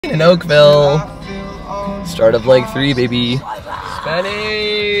in Oakville. Start of leg 3, baby.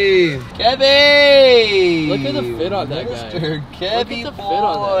 Spenny! Kevy! Look at the fit on that guy. Mr. Kevy Look at the fit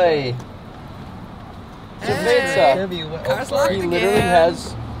boy! on that guy. Kevy, he literally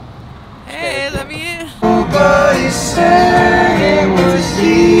has... Hey, let me in. Nobody said it was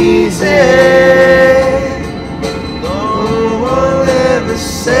easy. No one ever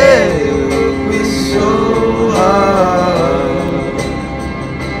said it was so hard.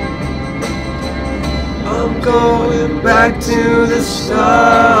 I'm going back to the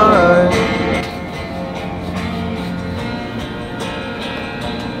start.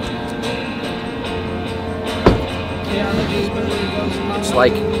 It's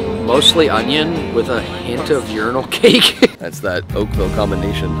like mostly onion with a hint of urinal cake. That's that Oakville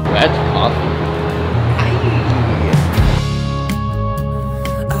combination. That's awesome.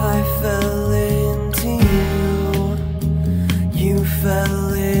 I fell into you, you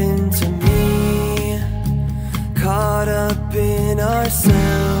fell into me, caught up in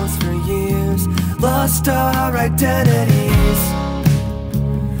ourselves for years, lost our identities.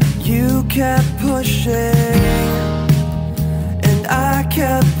 You kept pushing and I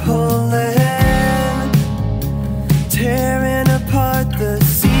kept pulling, tearing apart the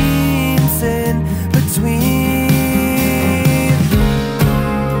seams in between.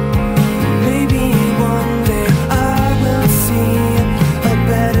 Maybe one day I will see a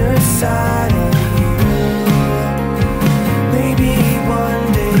better side of you. Maybe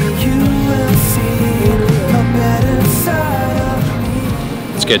one day you will see a better side of me.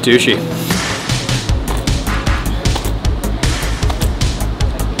 Let's get douchey.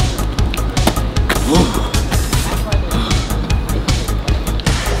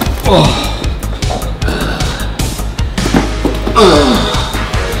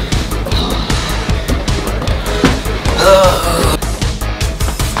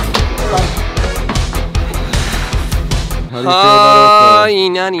 How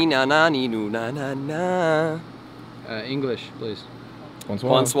do you feel about Oakville? English, please.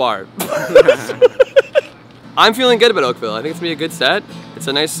 Bonsoir. I'm feeling good about Oakville. I think it's gonna be a good set. It's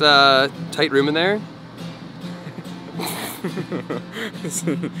a nice tight room in there.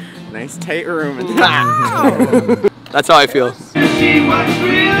 Nice tight room in there. That's how I feel.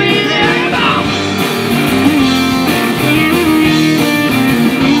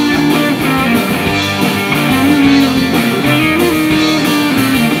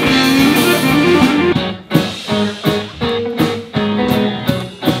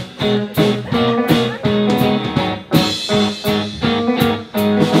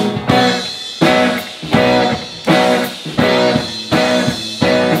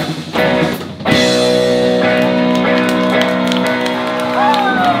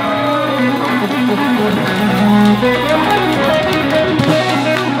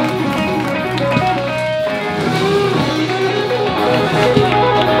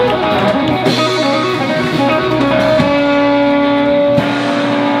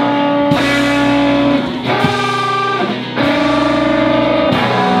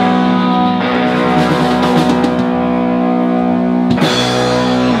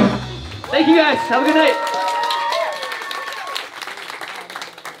 Thank you guys. Have a good night.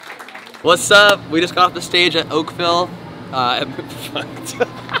 What's up? We just got off the stage at Oakville.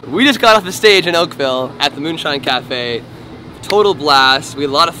 We just got off the stage in Oakville at the Moonshine Cafe. Total blast. We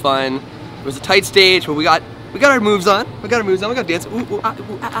had a lot of fun. It was a tight stage, but we got our moves on. We got to dance. Ooh, ooh, ah,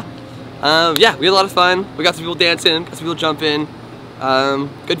 ooh, ah, ah. Yeah, we had a lot of fun. We got some people dancing, got some people jumping.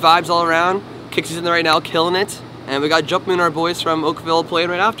 Good vibes all around. Kixie's in there right now, killing it. And we got Jump Moon, our boys from Oakville, playing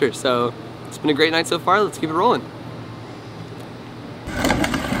right after. So it's been a great night so far. Let's keep it rolling.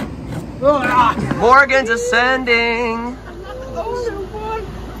 Morgan's ascending.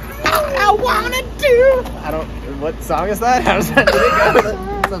 I wanna do. I don't. What song is that? How does that go?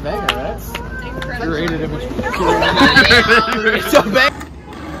 It's a banger, right? Curated image. It's a banger.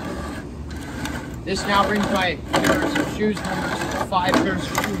 This now brings my pairs of shoes numbers 5 pairs of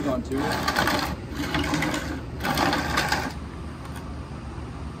shoes onto it.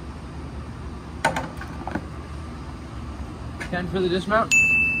 $10 for the dismount?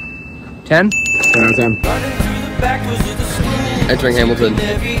 10? 10 out of 10. Entering Hamilton.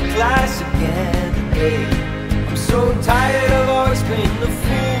 I'm so tired of always playing the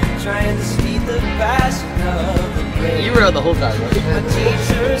fool, trying to speed the passion of the brave. You were out the whole time, right? My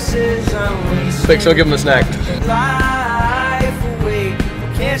teacher says I'm wasting Quick, so give him a snack. life away.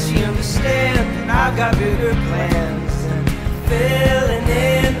 Can't she understand that I've got bigger plans than filling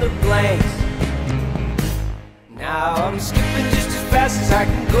in the blanks? Now I'm skipping just as fast as I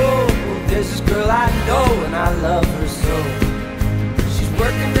can go. There's this girl I know and I love her so. She's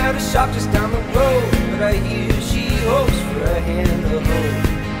working at a shop just down the road, but I hear she hopes for a hand to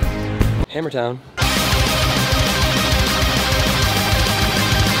hold. Hammertown.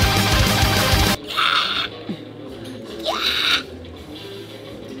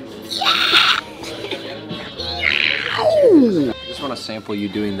 I just want to sample you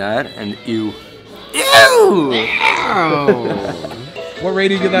doing that, and you. Ew! What rate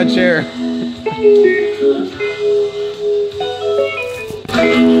do you get that chair?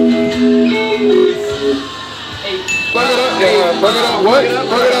 Plug it up, yeah, plug it up, what?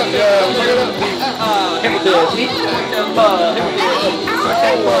 Plug it up, yeah, plug it up.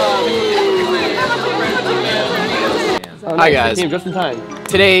 Hi guys. Team, just in time.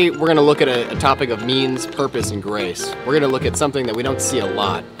 Today we're gonna look at a topic of means, purpose, and grace. We're gonna look at something that we don't see a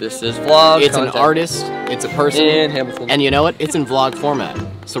lot. This is vlog. It's content. an artist, it's a person, In Hamilton. and you know what? It's in vlog format.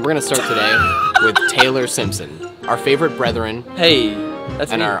 So we're gonna start today with Taylor Simpson, our favorite brethren, Hey,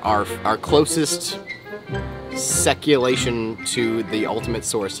 that's and me. our closest seculation to the ultimate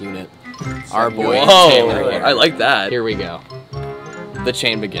source unit. Our boy Whoa, Taylor. Here. I like that. Here we go. The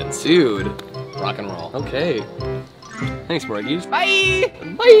chain begins. Dude. Rock and roll. Okay. Thanks, Morgies. Bye!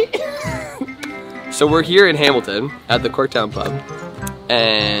 Bye! So we're here in Hamilton at the Corktown Pub,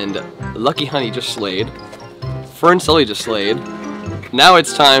 and Lucky Honey just slayed. Fern Sully just slayed. Now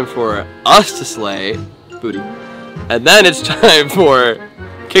it's time for us to slay, booty, and then it's time for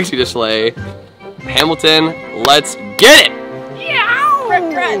Kixie to slay. Hamilton, let's get it!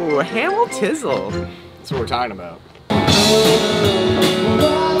 Ooh, Hamiltizzle. That's what we're talking about.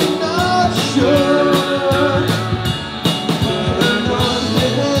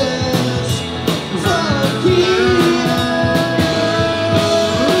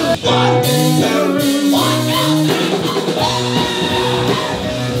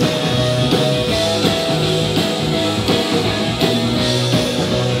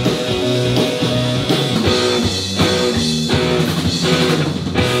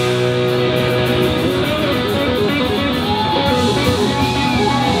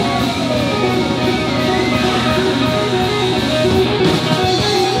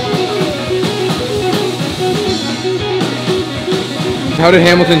 How did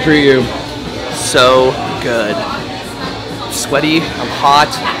Hamilton treat you? So good. I'm sweaty, I'm hot,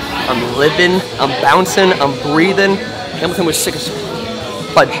 I'm living, I'm bouncing, I'm breathing. Hamilton was sick as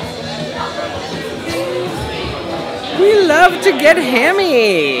fudge. We love to get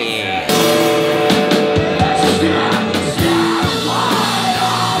hammy.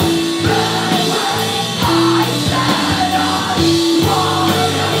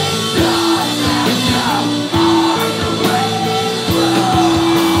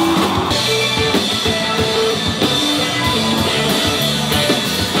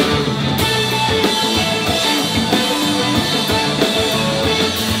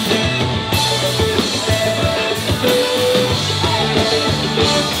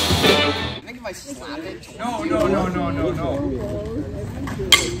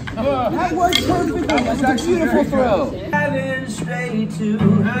 That worked perfectly. That was a beautiful throw. Driving straight to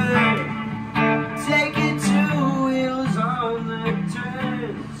her, taking two wheels on the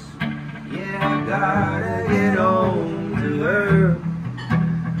turns. Yeah, I gotta get home to her.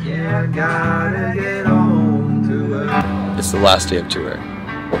 Yeah, I gotta get home to her. It's the last day of tour.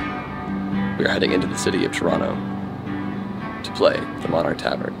 We are heading into the city of Toronto to play the Monarch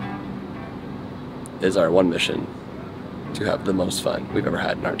Tavern. It is our one mission to have the most fun we've ever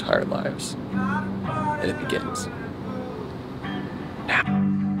had in our entire lives. And it begins now.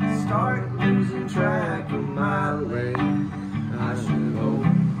 Start losing track of my lane. I should hope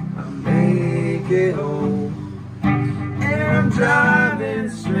I make it home. And I'm driving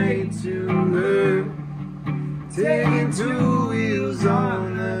straight to her, taking two wheels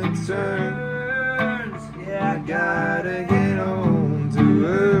on the turns. Yeah, I gotta get home to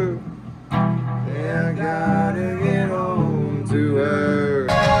her. Yeah, I gotta get home to her.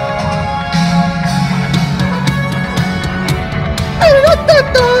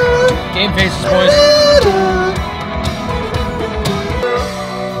 Game faces, boys.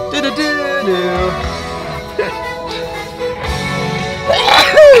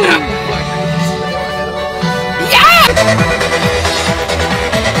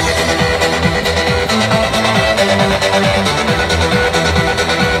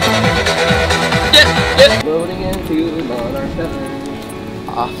 Loading into the Monarch Tavern.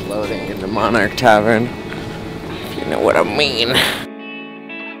 Offloading in the Monarch Tavern. If you know what I mean.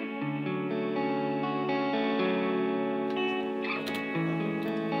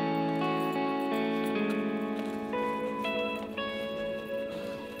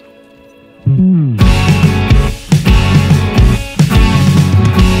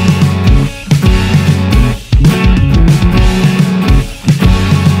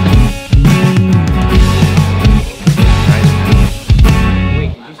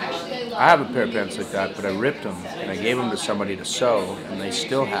 pair of pants like that, but I ripped them and I gave them to somebody to sew, and they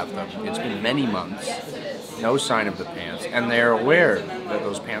still have them. It's been many months, no sign of the pants, and they're aware that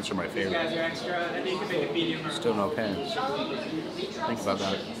those pants are my favorite. Still no pants. Think about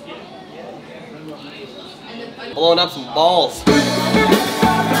that. Blowing up some balls.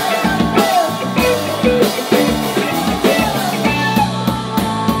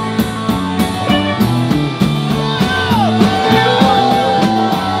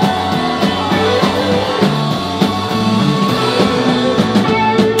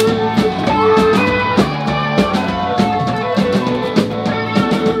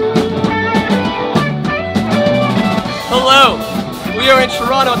 Hello, we are in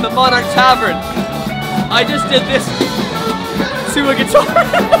Toronto at the Monarch Tavern. I just did this to a guitar.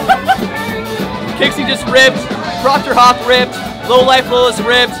 Kixie just ripped, Proctor Hawk ripped, Low Life Lois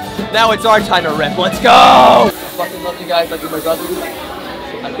ripped. Now it's our time to rip. Let's go! I fucking love you guys like you're my brothers.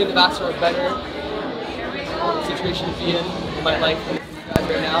 I couldn't have asked for a better situation to be in my life than you guys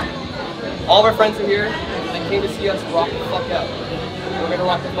right now. All of our friends are here. They came to see us rock the fuck out. We're gonna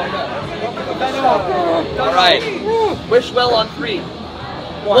rock the fuck out. Alright. Wish well on 3.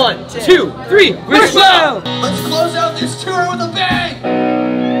 1, 2, 3. Wish well! Let's close out this tour with a bang!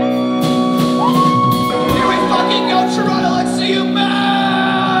 Here we fucking go, Toronto! Let's see you move!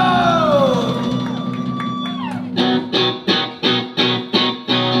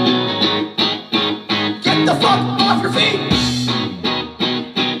 Get the fuck off your feet!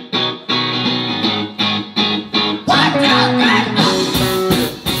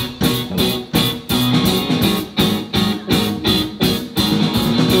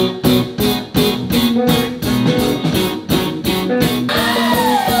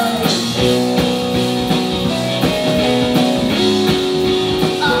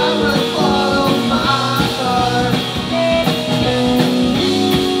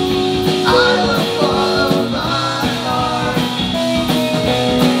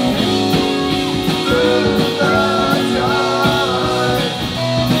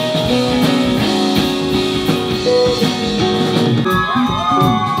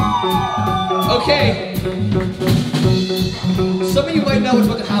 Okay, some of you might know what's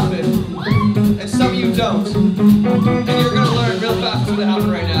about to happen, and some of you don't. And you're gonna learn real fast what's gonna happen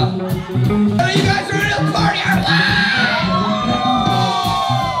right now. Are you guys ready to party or what?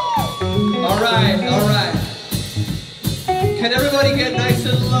 Alright. Can everybody get nice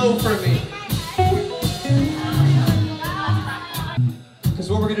and low for me? Because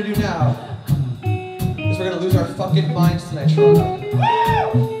what we're gonna do now is we're gonna lose our fucking minds tonight, Toronto.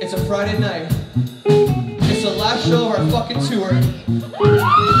 It's a Friday night. It's the last show of our fucking tour. And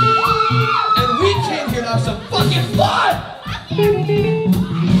we came here to have some fucking fun!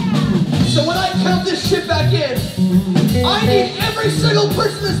 So when I count this shit back in, I need every single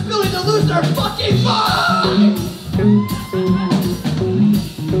person in this building to lose their fucking mind!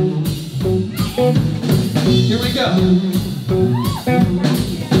 Here we go.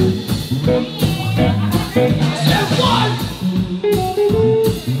 Step 1!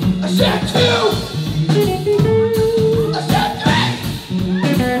 Step 2! Step 3!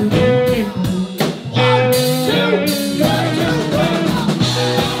 1, 2, 3.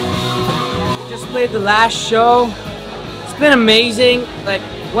 Just played the last show. It's been amazing. Like,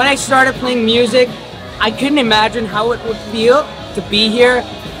 when I started playing music, I couldn't imagine how it would feel to be here.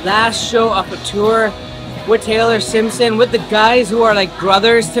 Last show of a tour with Taylor Simpson, with the guys who are like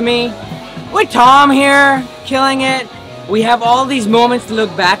brothers to me. With Tom here, killing it. We have all these moments to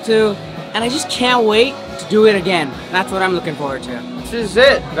look back to, and I just can't wait to do it again. That's what I'm looking forward to. This is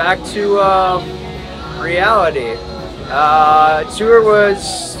it. Back to reality. Tour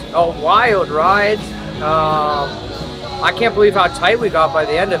was a wild ride. I can't believe how tight we got by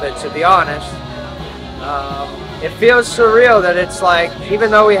the end of it, to be honest. It feels surreal that it's like,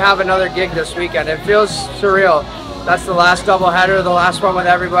 even though we have another gig this weekend, it feels surreal. That's the last doubleheader, the last one with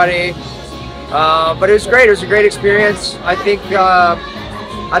everybody. But it was great. It was a great experience. I think the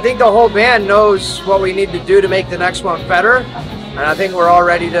whole band knows what we need to do to make the next one better, and I think we're all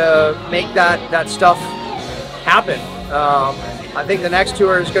ready to make that stuff happen. I think the next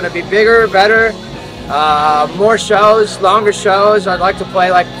tour is going to be bigger, better, more shows, longer shows. I'd like to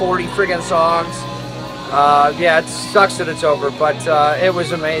play like 40 friggin' songs. Yeah, it sucks that it's over, but it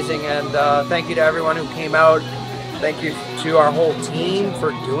was amazing, and thank you to everyone who came out. Thank you to our whole team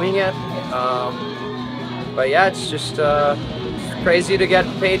for doing it. But yeah, it's just crazy to get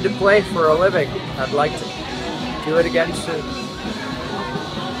paid to play for a living. I'd like to do it again soon.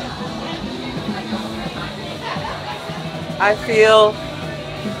 I feel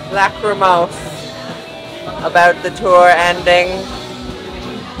lachrymose about the tour ending.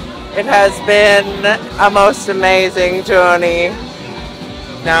 It has been a most amazing journey.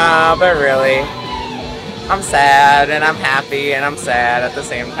 No, but really, I'm sad and I'm happy and I'm sad at the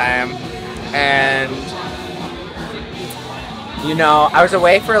same time. And, you know, I was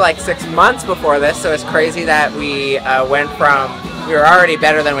away for like 6 months before this, so it's crazy that we went from, we were already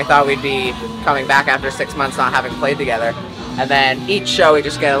better than we thought we'd be coming back after 6 months not having played together. And then each show we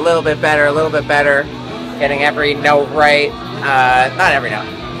just get a little bit better, getting every note right. Not every note,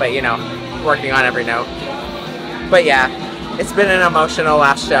 but you know, working on every note. But yeah, it's been an emotional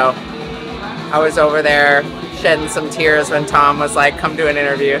last show. I was over there shedding some tears when Tom was like, come do an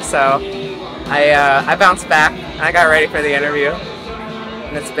interview. So I bounced back and I got ready for the interview.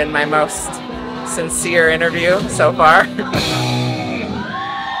 And it's been my most sincere interview so far.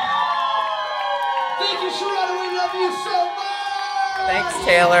 Thanks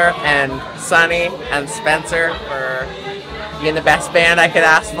Taylor and Sonny and Spencer for being the best band I could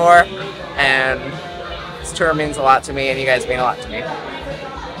ask for, and this tour means a lot to me and you guys mean a lot to me.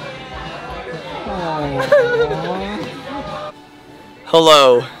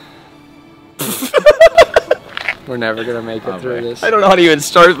 Hello. We're never gonna make it through this. I don't know how to even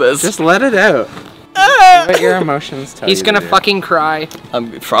start this. Just let it out. Let your emotions tell He's you gonna to do. fucking cry.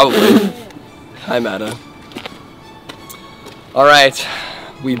 Probably. Hi, Mata. Alright,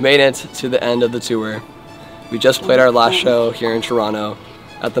 we've made it to the end of the tour. We just played our last show here in Toronto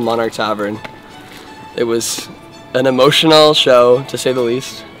at the Monarch Tavern. It was an emotional show, to say the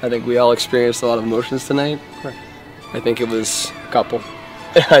least. I think we all experienced a lot of emotions tonight. I think it was a couple.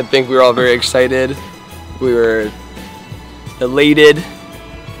 I think we were all very excited. We were elated.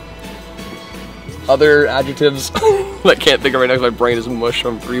 Other adjectives I can't think of right now because my brain is mush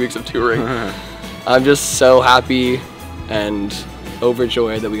from 3 weeks of touring. I'm just so happy and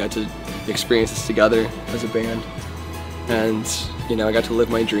overjoyed that we got to experience this together as a band. And, you know, I got to live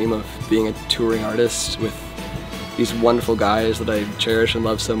my dream of being a touring artist with these wonderful guys that I cherish and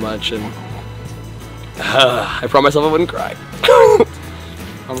love so much. And I promised myself I wouldn't cry.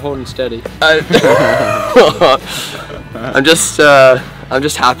 I'm holding steady. I'm just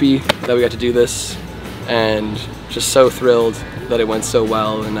happy that we got to do this, and just so thrilled that it went so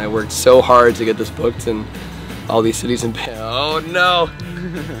well, and I worked so hard to get this booked in all these cities and oh no.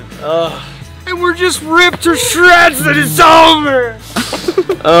 And we're just ripped to shreds and it's over!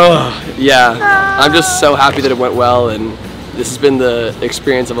 Oh yeah, I'm just so happy that it went well, and this has been the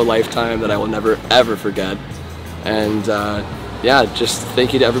experience of a lifetime that I will never ever forget. And yeah, just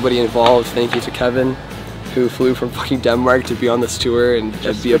thank you to everybody involved. Thank you to Kevin, who flew from fucking Denmark to be on this tour and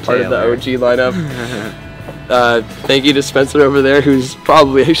just be a part of the OG lineup. Thank you to Spencer over there, who's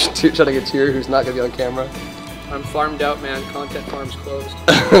probably shedding a tear, who's not gonna be on camera. I'm farmed out, man. Content farm's closed.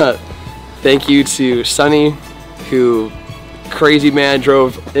 Thank you to Sonny, who, crazy man,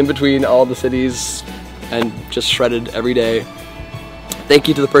 drove in between all the cities and just shredded every day. Thank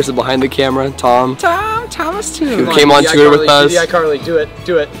you to the person behind the camera, Tom. Thomas too. Who came on tour with us. Carly, do it.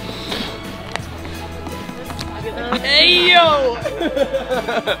 Hey yo!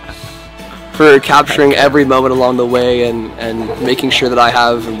 For capturing every moment along the way and making sure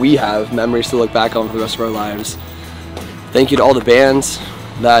that we have memories to look back on for the rest of our lives. Thank you to all the bands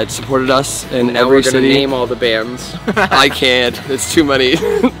that supported us in every we're gonna city. name all the bands. I can't, it's too many.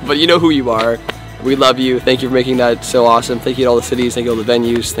 But you know who you are. We love you. Thank you for making that so awesome. Thank you to all the cities, thank you to all the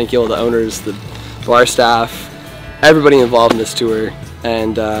venues, thank you to all the owners, the bar staff, everybody involved in this tour.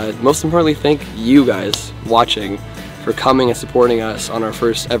 And most importantly, thank you guys watching for coming and supporting us on our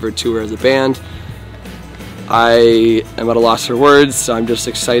first ever tour as a band. I am at a loss for words, so I'm just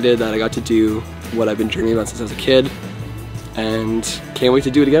excited that I got to do what I've been dreaming about since I was a kid, and can't wait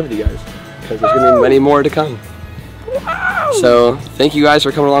to do it again with you guys, because there's going to be many more to come. So thank you guys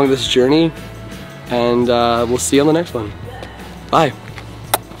for coming along this journey, and we'll see you on the next one. Bye.